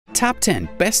Top 10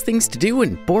 Best Things to Do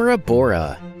in Bora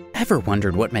Bora. Ever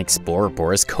wondered what makes Bora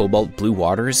Bora's cobalt blue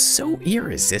waters so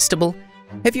irresistible?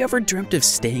 Have you ever dreamt of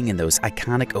staying in those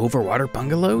iconic overwater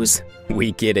bungalows?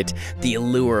 We get it. The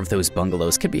allure of those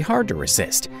bungalows can be hard to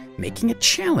resist, making it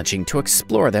challenging to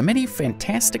explore the many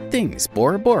fantastic things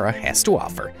Bora Bora has to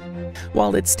offer.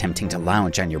 While it's tempting to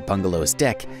lounge on your bungalow's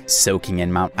deck, soaking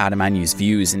in Mount Adamanyu's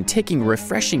views and taking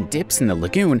refreshing dips in the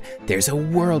lagoon, there's a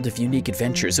world of unique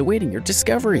adventures awaiting your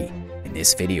discovery. In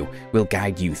this video, we'll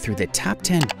guide you through the top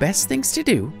 10 best things to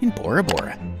do in Bora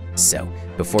Bora. So,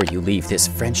 before you leave this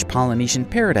French Polynesian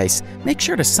paradise, make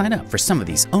sure to sign up for some of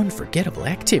these unforgettable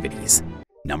activities.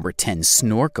 Number 10.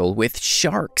 Snorkel with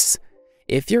sharks.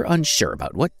 If you're unsure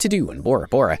about what to do in Bora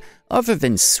Bora, other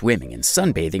than swimming and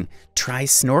sunbathing, try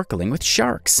snorkeling with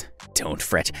sharks. Don't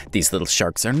fret, these little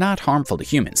sharks are not harmful to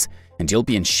humans, and you'll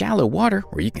be in shallow water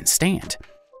where you can stand.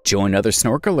 Join other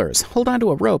snorkelers, hold onto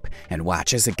a rope, and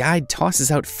watch as a guide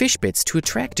tosses out fish bits to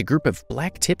attract a group of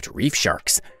black-tipped reef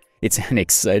sharks. It's an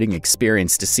exciting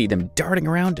experience to see them darting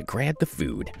around to grab the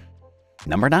food.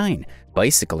 Number 9.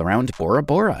 Bicycle around Bora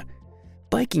Bora.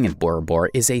 Biking in Bora Bora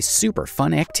is a super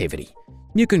fun activity.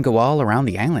 You can go all around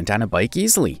the island on a bike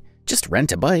easily. Just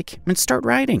rent a bike and start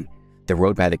riding. The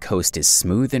road by the coast is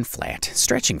smooth and flat,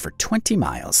 stretching for 20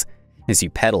 miles. As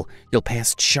you pedal, you'll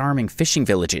pass charming fishing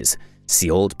villages, see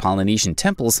old Polynesian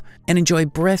temples, and enjoy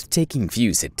breathtaking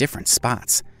views at different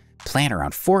spots. Plan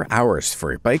around 4 hours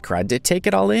for your bike ride to take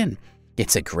it all in.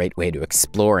 It's a great way to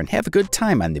explore and have a good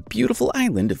time on the beautiful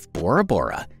island of Bora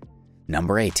Bora.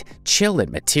 Number 8. Chill at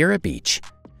Matira Beach.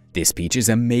 This beach is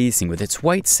amazing with its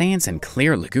white sands and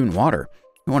clear lagoon water.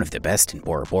 One of the best in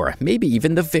Bora Bora, maybe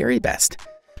even the very best.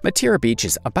 Matira Beach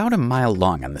is about a mile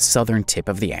long on the southern tip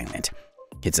of the island.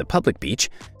 It's a public beach,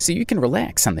 so you can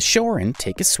relax on the shore and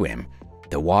take a swim.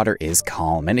 The water is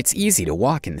calm and it's easy to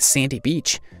walk in the sandy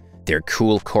beach. There are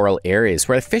cool coral areas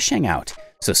where the fish hang out,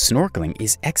 so snorkeling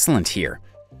is excellent here.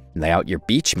 Lay out your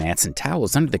beach mats and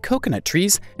towels under the coconut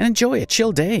trees and enjoy a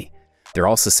chill day. There are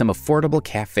also some affordable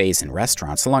cafes and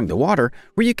restaurants along the water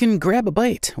where you can grab a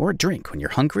bite or a drink when you're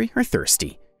hungry or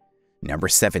thirsty. Number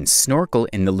 7. Snorkel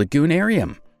in the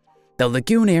lagoonarium. The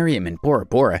lagoonarium in Bora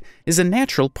Bora is a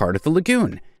natural part of the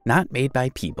lagoon, not made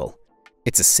by people.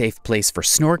 It's a safe place for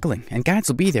snorkeling, and guides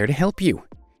will be there to help you.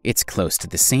 It's close to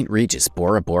the St. Regis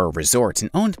Bora Bora Resort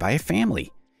and owned by a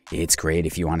family. It's great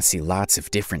if you want to see lots of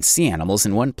different sea animals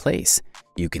in one place.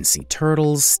 You can see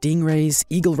turtles, stingrays,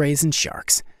 eagle rays, and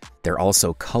sharks. There are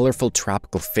also colorful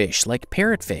tropical fish like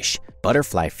parrotfish,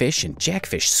 butterfly fish, and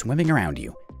jackfish swimming around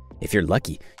you. If you're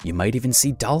lucky, you might even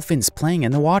see dolphins playing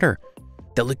in the water.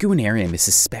 The lagoonarium is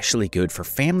especially good for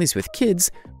families with kids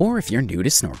or if you're new to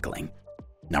snorkeling.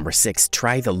 Number 6.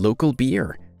 Try the local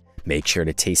beer. Make sure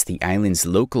to taste the island's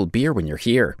local beer when you're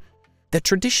here. The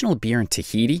traditional beer in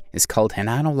Tahiti is called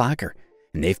Hinano Lager,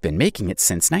 and they've been making it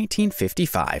since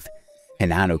 1955.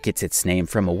 Hinano gets its name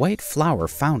from a white flower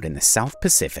found in the South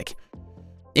Pacific.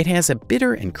 It has a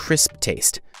bitter and crisp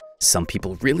taste. Some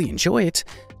people really enjoy it,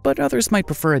 but others might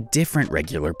prefer a different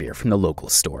regular beer from the local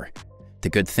store. The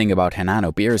good thing about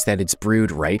Hinano beer is that it's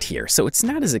brewed right here, so it's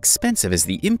not as expensive as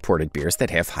the imported beers that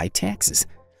have high taxes.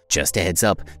 Just a heads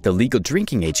up, the legal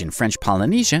drinking age in French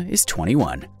Polynesia is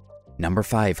 21. Number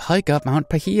 5. Hike up Mount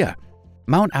Pahia.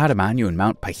 Mount Adamanyu and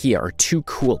Mount Pahia are two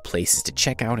cool places to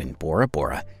check out in Bora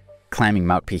Bora. Climbing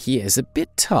Mount Pahia is a bit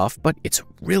tough, but it's a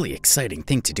really exciting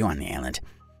thing to do on the island.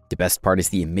 The best part is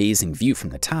the amazing view from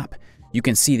the top. You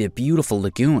can see the beautiful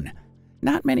lagoon.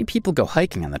 Not many people go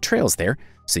hiking on the trails there,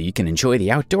 so you can enjoy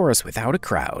the outdoors without a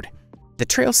crowd. The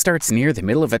trail starts near the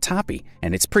middle of a topi,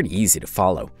 and it's pretty easy to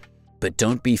follow. But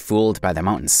don't be fooled by the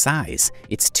mountain's size.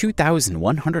 It's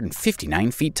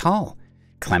 2,159 feet tall.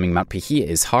 Climbing Mount Pahia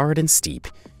is hard and steep.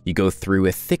 You go through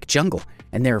a thick jungle,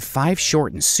 and there are 5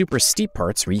 short and super steep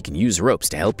parts where you can use ropes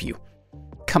to help you.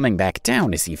 Coming back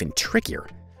down is even trickier.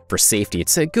 For safety,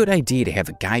 it's a good idea to have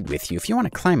a guide with you if you want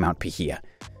to climb Mount Pahia.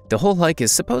 The whole hike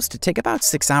is supposed to take about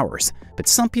 6 hours, but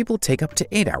some people take up to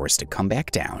 8 hours to come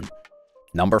back down.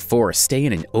 Number 4. Stay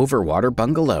in an overwater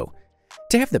bungalow.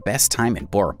 To have the best time in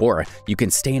Bora Bora, you can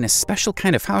stay in a special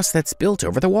kind of house that's built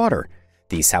over the water.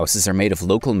 These houses are made of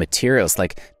local materials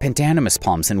like pandanus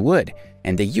palms and wood,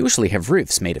 and they usually have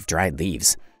roofs made of dried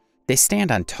leaves. They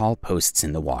stand on tall posts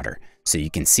in the water, so you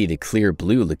can see the clear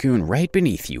blue lagoon right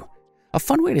beneath you. A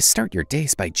fun way to start your day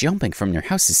is by jumping from your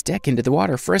house's deck into the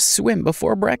water for a swim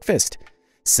before breakfast.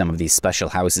 Some of these special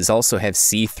houses also have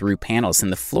see-through panels in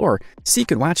the floor, so you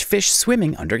can watch fish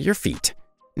swimming under your feet.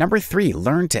 Number 3.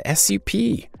 Learn to SUP.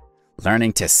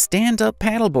 Learning to stand-up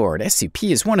paddleboard SUP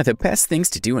is one of the best things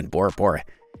to do in Bora Bora.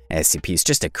 SUP is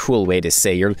just a cool way to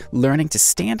say you're learning to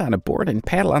stand on a board and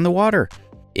paddle on the water.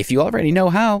 If you already know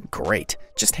how, great.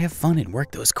 Just have fun and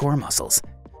work those core muscles.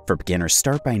 For beginners,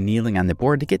 start by kneeling on the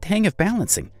board to get the hang of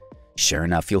balancing. Sure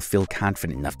enough, you'll feel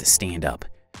confident enough to stand up.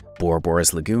 Bora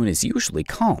Bora's lagoon is usually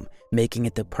calm, making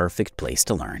it the perfect place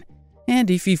to learn. And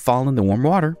if you fall in the warm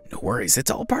water, no worries,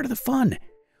 it's all part of the fun.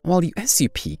 While you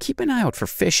SUP, keep an eye out for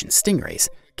fish and stingrays,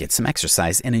 get some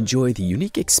exercise, and enjoy the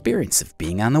unique experience of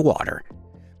being on the water.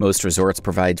 Most resorts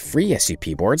provide free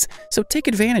SUP boards, so take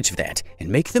advantage of that and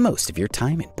make the most of your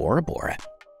time in Bora Bora.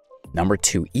 Number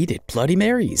 2, eat at Bloody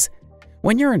Mary's.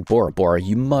 When you're in Bora Bora,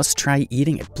 you must try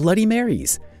eating at Bloody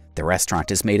Mary's. The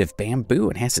restaurant is made of bamboo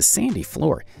and has a sandy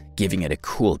floor, giving it a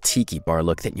cool tiki bar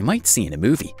look that you might see in a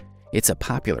movie. It's a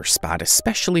popular spot,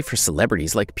 especially for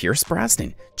celebrities like Pierce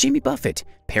Brosnan, Jimmy Buffett,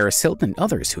 Paris Hilton, and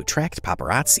others who attract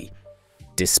paparazzi.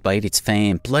 Despite its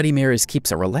fame, Bloody Mary's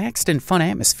keeps a relaxed and fun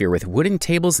atmosphere with wooden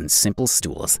tables and simple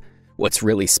stools. What's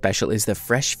really special is the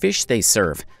fresh fish they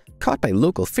serve, caught by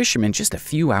local fishermen just a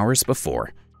few hours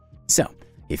before. So,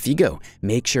 if you go,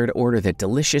 make sure to order the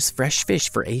delicious fresh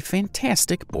fish for a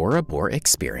fantastic Bora Bora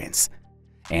experience.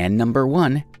 And number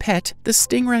 1, pet the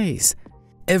stingrays.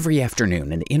 Every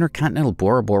afternoon in the Intercontinental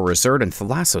Bora Bora Resort and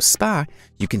Thalassos Spa,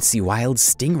 you can see wild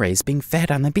stingrays being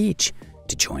fed on the beach.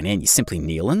 To join in, you simply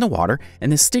kneel in the water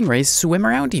and the stingrays swim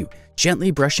around you,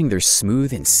 gently brushing their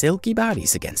smooth and silky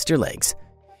bodies against your legs.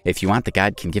 If you want, the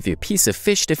guide can give you a piece of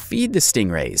fish to feed the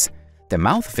stingrays. The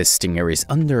mouth of a stingray is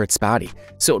under its body,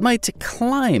 so it might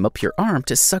climb up your arm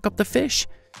to suck up the fish.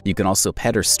 You can also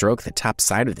pet or stroke the top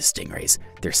side of the stingrays.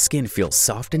 Their skin feels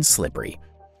soft and slippery.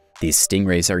 These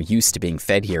stingrays are used to being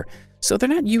fed here, so they're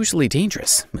not usually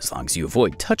dangerous, as long as you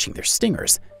avoid touching their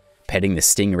stingers. Petting the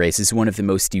stingrays is one of the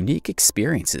most unique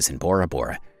experiences in Bora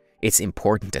Bora. It's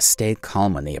important to stay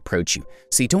calm when they approach you,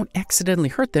 so you don't accidentally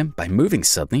hurt them by moving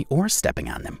suddenly or stepping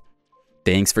on them.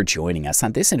 Thanks for joining us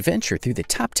on this adventure through the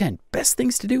top 10 best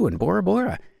things to do in Bora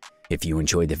Bora. If you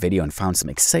enjoyed the video and found some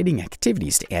exciting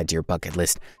activities to add to your bucket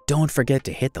list, don't forget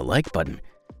to hit the like button.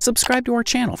 Subscribe to our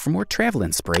channel for more travel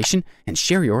inspiration and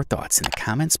share your thoughts in the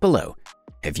comments below.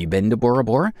 Have you been to Bora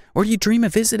Bora, or do you dream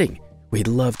of visiting? We'd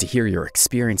love to hear your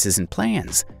experiences and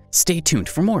plans. Stay tuned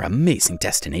for more amazing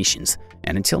destinations.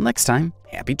 And until next time,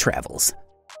 happy travels.